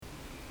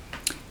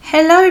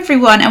Hello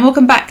everyone and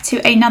welcome back to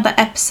another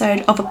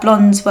episode of a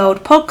Blonde's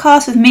World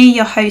podcast with me,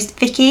 your host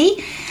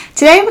Vicky.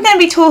 Today we're going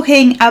to be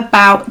talking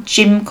about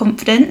gym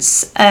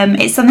confidence.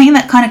 It's something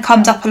that kind of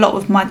comes up a lot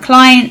with my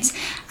clients,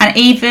 and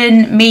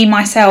even me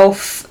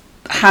myself,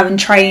 having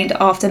trained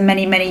after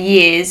many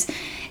years,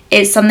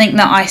 it's something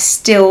that I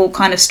still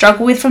kind of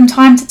struggle with from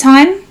time to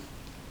time.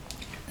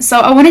 So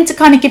I wanted to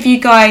kind of give you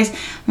guys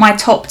my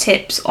top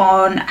tips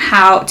on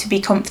how to be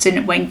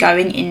confident when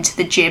going into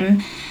the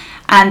gym.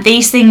 And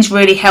these things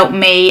really help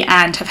me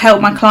and have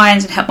helped my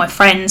clients and helped my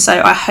friends,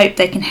 so I hope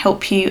they can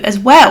help you as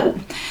well.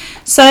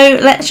 So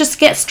let's just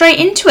get straight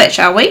into it,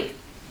 shall we?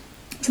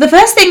 So the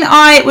first thing that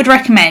I would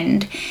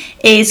recommend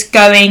is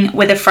going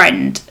with a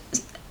friend.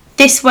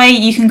 This way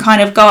you can kind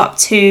of go up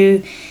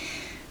to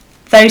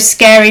those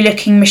scary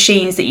looking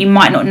machines that you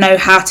might not know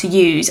how to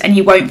use, and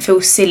you won't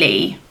feel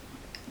silly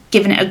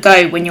giving it a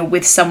go when you're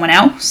with someone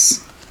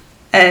else.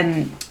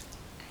 You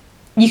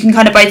can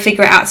kind of both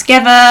figure it out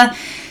together.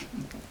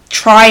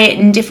 Try it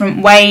in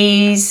different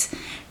ways.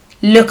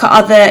 Look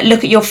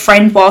at your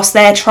friend whilst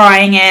they're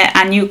trying it,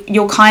 and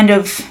you'll kind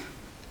of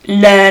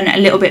learn a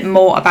little bit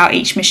more about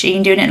each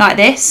machine doing it like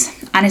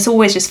this. And it's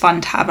always just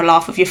fun to have a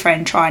laugh with your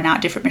friend trying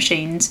out different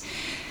machines.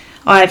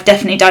 I've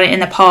definitely done it in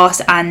the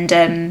past,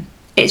 and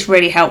it's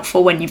really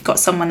helpful when you've got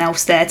someone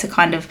else there to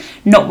kind of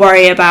not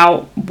worry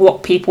about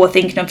what people are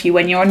thinking of you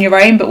when you're on your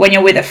own, but when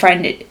you're with a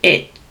friend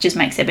it just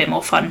makes it a bit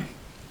more fun.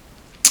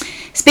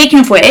 Speaking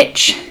of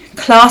which,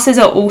 classes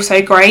are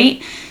also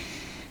great.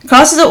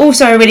 Classes are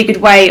also a really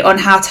good way on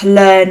how to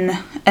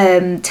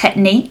learn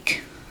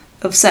technique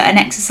of certain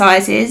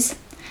exercises.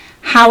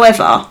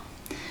 However,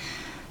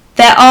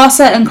 there are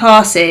certain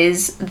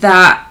classes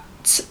that,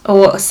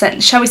 or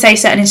shall we say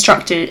certain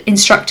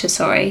instructors,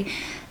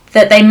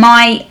 that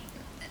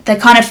their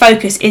kind of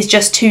focus is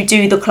just to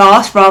do the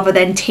class rather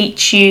than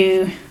teach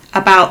you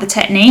about the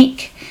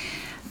technique.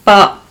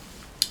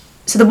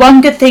 So the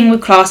one good thing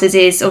with classes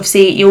is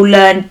obviously you'll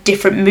learn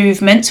different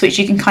movements which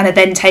you can kind of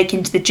then take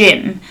into the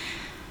gym.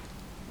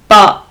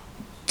 But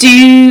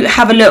do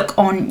have a look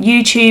on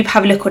YouTube,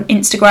 have a look on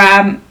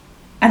Instagram,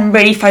 and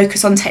really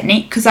focus on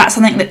technique, because that's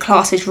something that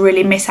classes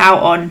really miss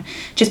out on,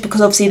 just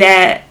because obviously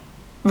they're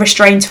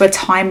restrained to a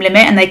time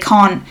limit and they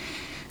can't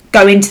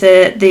go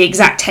into the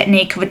exact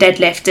technique of a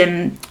deadlift.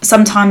 And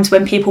sometimes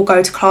when people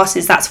go to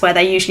classes, that's where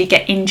they usually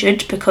get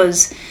injured,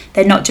 because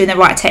they're not doing the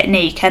right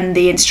technique and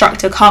the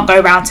instructor can't go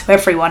around to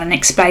everyone and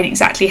explain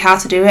exactly how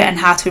to do it and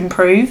how to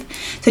improve.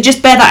 So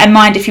just bear that in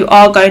mind if you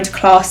are going to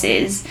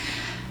classes.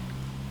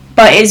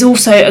 But it's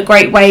also a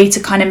great way to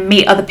kind of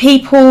meet other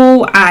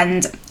people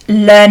and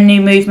learn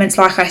new movements,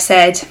 like I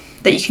said,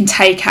 that you can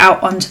take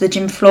out onto the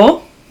gym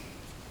floor.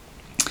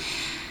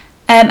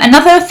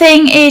 Another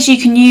thing is you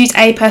can use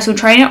a personal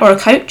trainer or a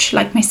coach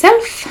like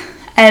myself.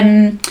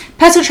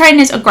 Personal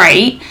trainers are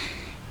great.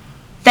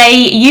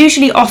 They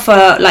usually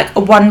offer like a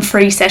 1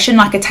 free session,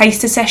 like a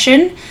taster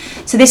session.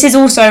 So this is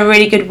also a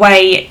really good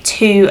way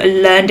to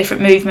learn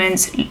different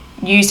movements,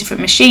 use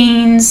different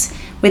machines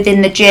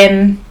within the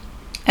gym.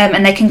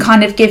 And they can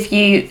kind of give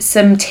you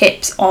some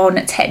tips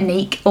on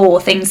technique or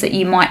things that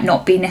you might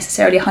not be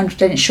necessarily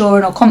 100% sure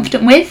and or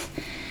confident with.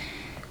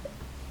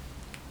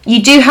 You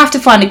do have to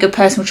find a good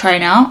personal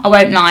trainer, I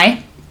won't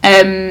lie.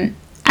 And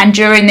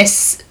during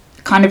this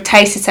kind of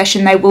taster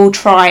session, they will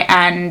try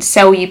and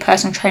sell you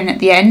personal training at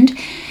the end.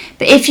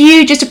 But if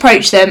you just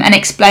approach them and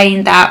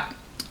explain that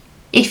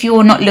if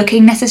you're not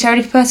looking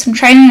necessarily for personal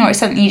training, or it's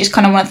something you just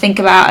kind of want to think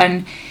about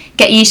and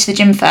get used to the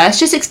gym first,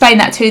 just explain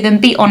that to them,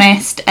 be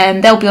honest,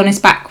 and they'll be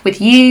honest back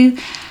with you.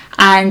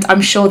 And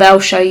I'm sure they'll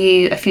show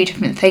you a few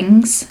different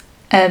things.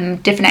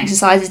 Different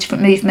exercises,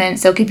 different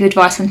movements. They'll give you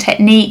advice on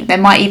technique. They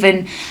might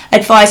even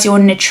advise you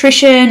on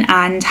nutrition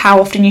and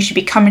how often you should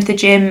be coming to the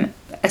gym,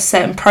 a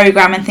certain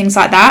program and things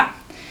like that.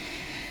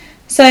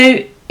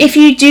 So if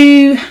you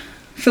do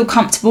feel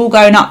comfortable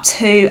going up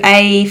to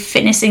a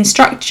fitness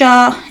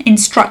instructor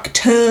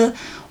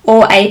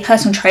or a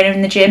personal trainer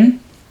in the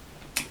gym,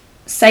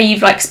 say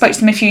you've spoke to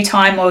them a few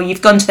times, or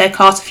you've gone to their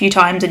class a few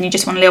times and you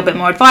just want a little bit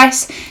more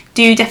advice,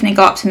 do definitely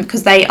go up to them,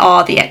 because they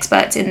are the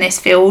experts in this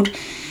field.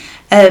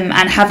 And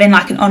having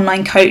an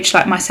online coach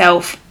like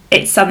myself,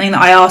 it's something that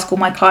I ask all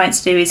my clients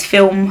to do, is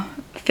film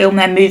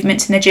their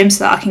movements in the gym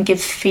so that I can give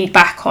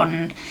feedback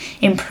on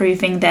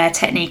improving their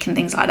technique and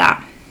things like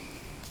that.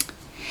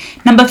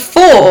 Number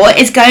 4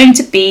 is going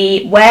to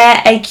be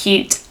wear a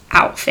cute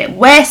outfit.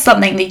 Wear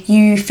something that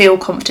you feel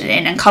confident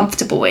in and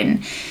comfortable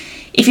in.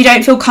 If you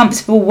don't feel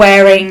comfortable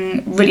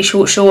wearing really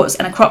short shorts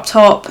and a crop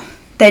top,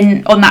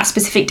 then on that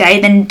specific day,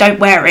 then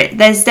don't wear it.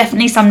 There's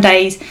definitely some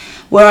days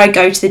where I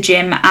go to the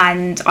gym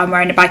and I'm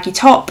wearing a baggy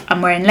top,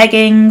 I'm wearing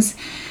leggings.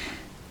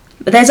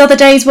 But there's other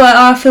days where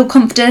I feel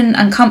confident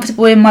and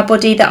comfortable in my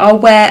body that I'll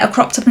wear a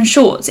crop top and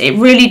shorts. It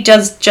really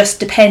does just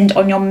depend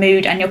on your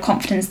mood and your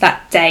confidence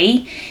that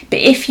day. But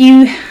if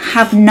you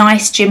have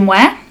nice gym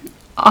wear,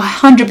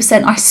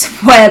 100% I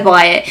swear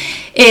by it,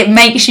 it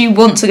makes you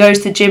want to go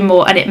to the gym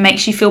more and it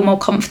makes you feel more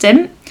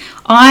confident.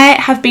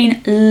 I have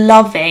been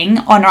loving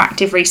Honor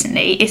Active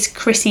recently. It's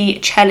Chrissy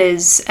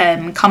Chella's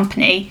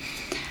company,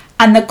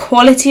 and the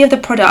quality of the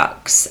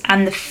products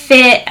and the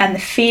fit and the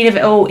feel of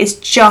it all is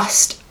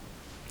just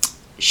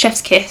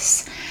chef's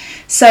kiss.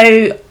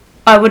 So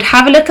I would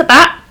have a look at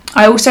that.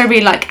 I also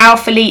really like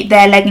Alphalete.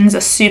 Their leggings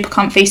are super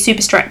comfy,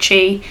 super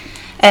stretchy.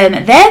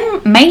 They're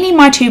mainly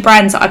my two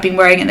brands that I've been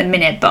wearing at the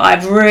minute, but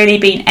I've really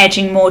been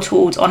edging more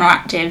towards Honor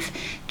Active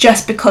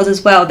just because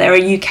as well they're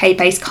a UK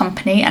based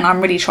company and I'm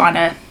really trying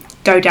to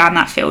go down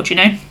that field, you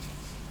know.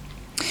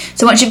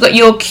 So once you've got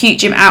your cute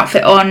gym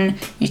outfit on,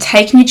 you've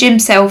taken your gym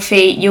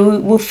selfie, you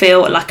will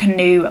feel like a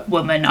new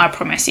woman, I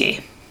promise you.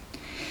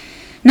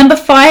 Number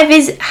 5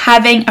 is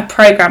having a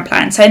program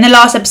plan. So in the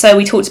last episode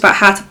we talked about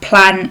how to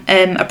plan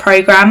a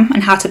program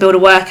and how to build a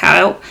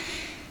workout.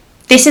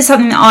 This is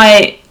something that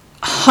I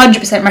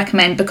 100%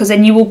 recommend, because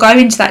then you will go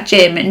into that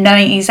gym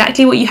knowing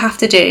exactly what you have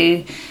to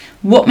do,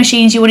 what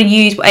machines you want to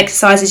use, what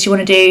exercises you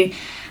want to do.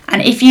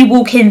 And if you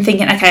walk in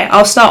thinking, okay,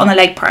 I'll start on the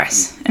leg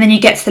press, and then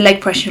you get to the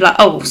leg press and you're like,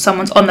 oh,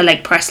 someone's on the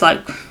leg press,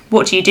 like,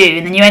 what do you do?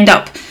 And then you end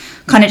up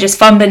kind of just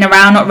fumbling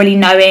around, not really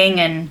knowing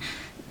and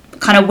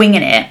kind of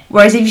winging it.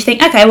 Whereas if you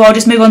think, okay, well, I'll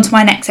just move on to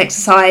my next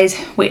exercise,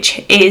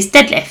 which is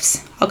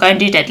deadlifts. I'll go and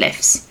do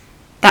deadlifts.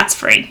 That's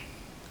free.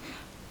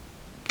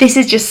 This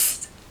is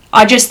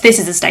this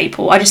is a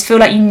staple. I just feel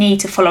like you need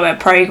to follow a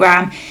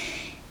program.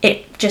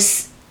 It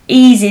just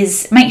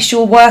makes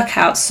your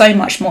workout so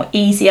much more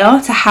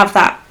easier to have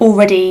that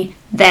already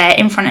there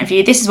in front of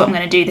you. This is what I'm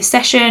going to do this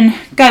session.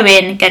 Go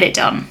in, get it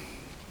done.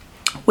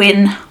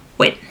 Win.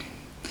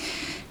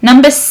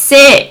 Number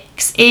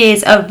 6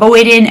 is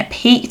avoiding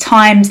peak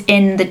times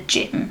in the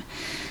gym.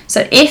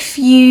 So if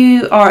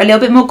you are a little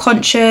bit more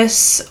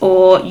conscious,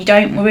 or you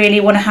don't really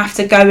want to have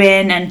to go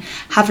in and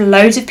have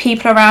loads of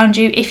people around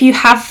you, if you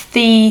have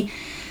the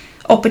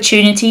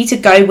opportunity to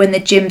go when the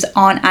gyms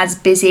aren't as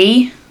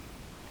busy,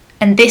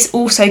 and this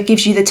also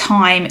gives you the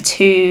time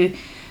to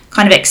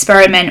kind of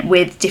experiment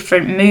with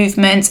different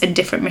movements and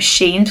different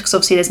machines, because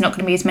obviously there's not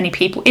going to be as many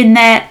people in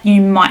there.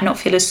 You might not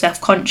feel as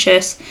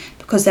self-conscious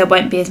because there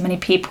won't be as many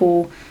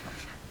people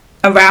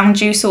around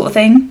you, sort of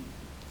thing.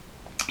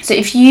 So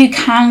if you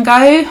can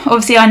go,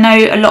 obviously I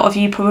know a lot of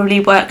you probably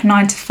work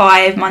 9 to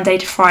 5, Monday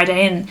to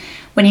Friday, and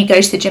when you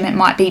go to the gym it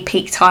might be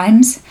peak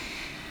times.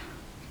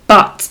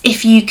 But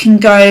if you can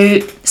go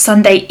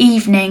Sunday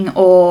evening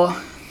or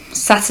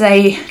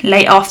Saturday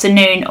late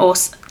afternoon, or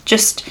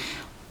just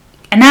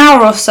an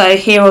hour or so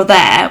here or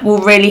there, will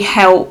really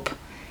help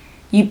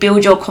you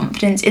build your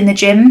confidence in the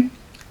gym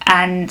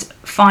and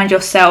find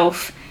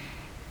yourself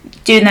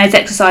doing those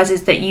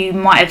exercises that you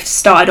might have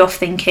started off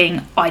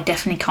thinking, I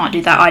definitely can't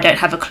do that, I don't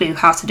have a clue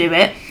how to do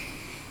it.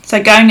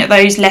 So going at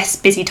those less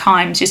busy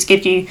times just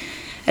gives you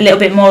a little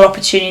bit more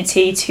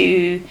opportunity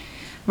to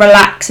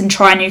relax and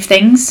try new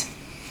things.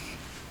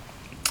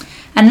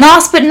 And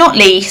last but not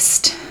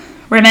least,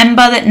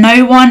 remember that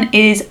no one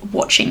is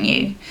watching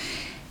you.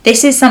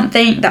 This is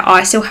something that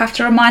I still have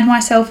to remind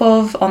myself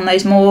of on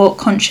those more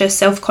conscious,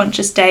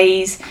 self-conscious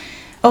days.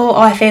 Oh,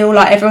 I feel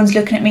like everyone's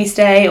looking at me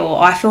today, or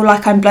I feel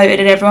like I'm bloated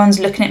and everyone's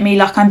looking at me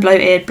like I'm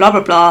bloated, blah, blah,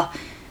 blah.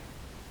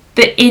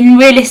 But in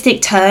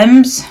realistic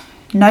terms,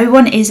 no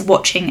one is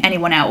watching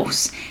anyone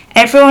else.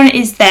 Everyone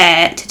is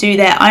there to do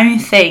their own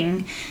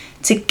thing,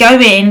 to go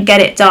in, get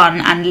it done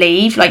and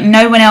leave. Like,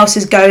 no one else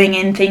is going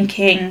in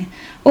thinking,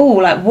 oh,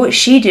 like, what's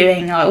she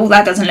doing? Like, oh,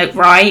 that doesn't look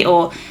right,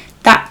 or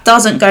that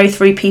doesn't go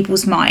through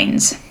people's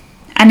minds.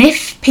 And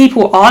if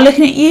people are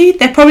looking at you,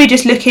 they're probably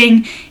just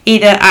looking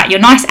either at your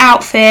nice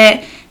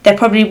outfit, they're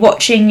probably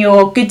watching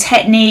your good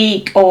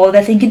technique, or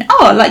they're thinking,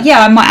 oh, like, yeah,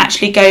 I might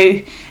actually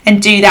go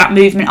and do that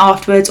movement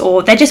afterwards,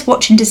 or they're just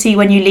watching to see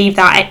when you leave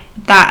that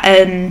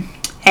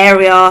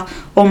area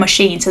or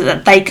machine so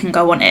that they can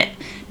go on it.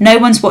 No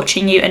one's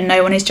watching you and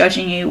no one is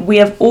judging you. We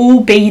have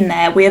all been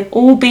there. We have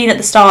all been at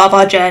the start of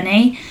our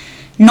journey,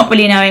 not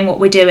really knowing what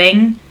we're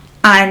doing,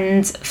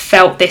 and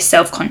felt this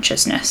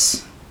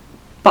self-consciousness.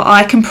 But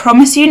I can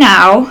promise you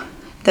now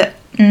that,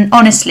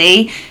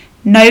 honestly,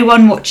 no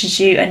one watches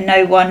you and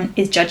no one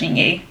is judging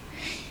you.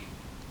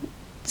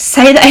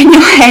 Say that in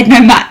your head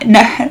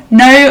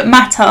no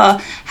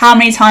matter how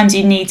many times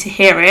you need to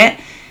hear it,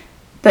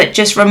 but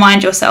just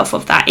remind yourself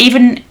of that.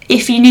 Even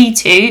if you need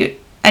to,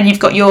 and you've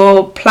got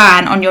your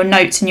plan on your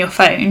notes in your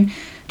phone,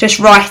 just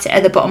write it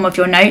at the bottom of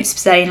your notes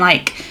saying,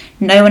 like,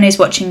 no one is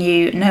watching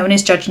you, no one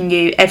is judging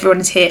you, everyone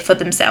is here for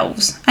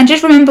themselves. And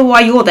just remember why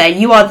you're there.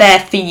 You are there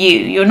for you.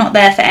 You're not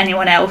there for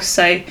anyone else.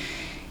 So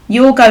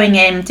you're going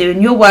in,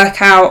 doing your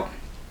workout,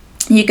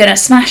 you're going to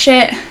smash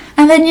it,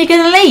 and then you're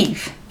going to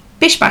leave.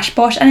 Bish bash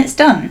bosh, and it's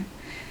done.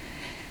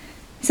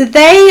 So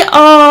they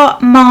are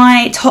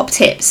my top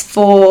tips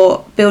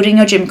for building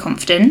your gym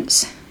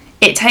confidence.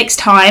 It takes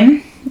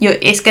time.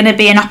 It's going to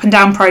be an up and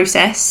down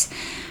process.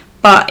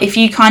 But if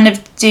you kind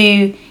of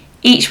do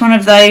each one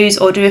of those,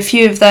 or do a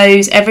few of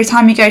those every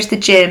time you go to the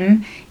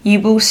gym, you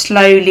will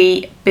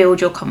slowly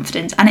build your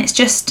confidence. And it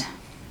just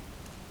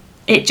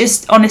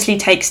honestly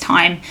takes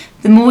time.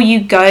 The more you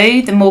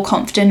go, the more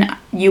confident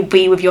you'll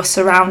be with your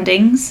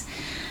surroundings.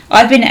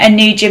 I've been at a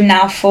new gym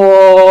now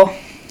for,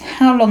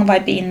 how long have I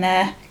been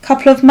there? A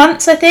couple of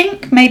months, I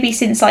think, maybe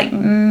since like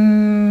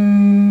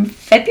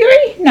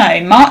February?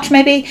 No, March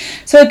maybe.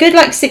 So a good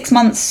like 6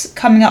 months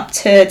coming up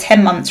to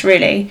 10 months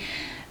really.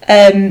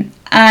 And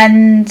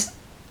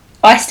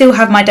I still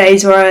have my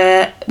days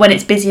where when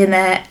it's busy in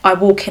there, I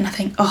walk in, I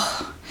think,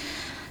 oh,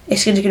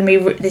 this is going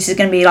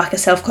to be like a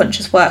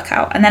self-conscious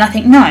workout. And then I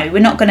think, no,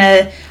 I'm not going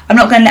to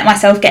let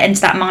myself get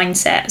into that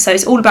mindset. So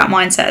it's all about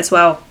mindset as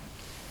well.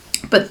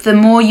 But the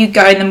more you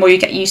go and the more you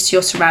get used to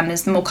your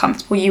surroundings, the more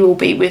comfortable you will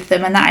be with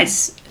them. And that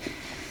is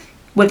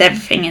with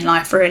everything in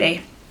life,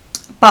 really.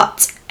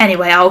 But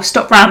anyway, I'll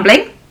stop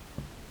rambling.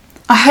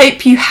 I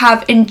hope you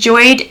have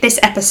enjoyed this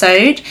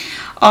episode.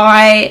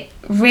 I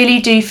really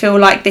do feel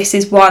like this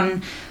is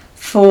one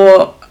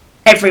for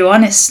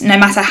everyone. It's no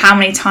matter how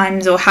many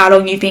times or how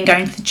long you've been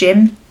going to the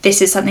gym,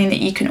 this is something that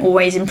you can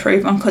always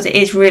improve on, because it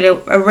is really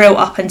a real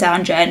up and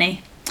down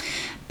journey.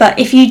 But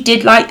if you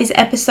did like this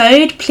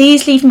episode,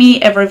 please leave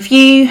me a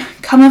review.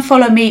 Come and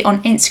follow me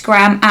on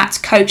Instagram at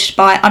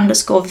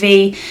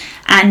coachedby_V,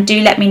 and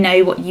do let me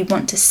know what you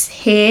want to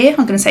hear.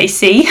 I'm going to say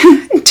see.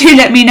 Do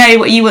let me know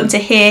what you want to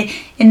hear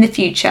in the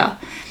future.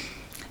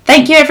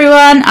 Thank you,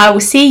 everyone. I will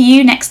see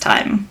you next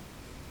time.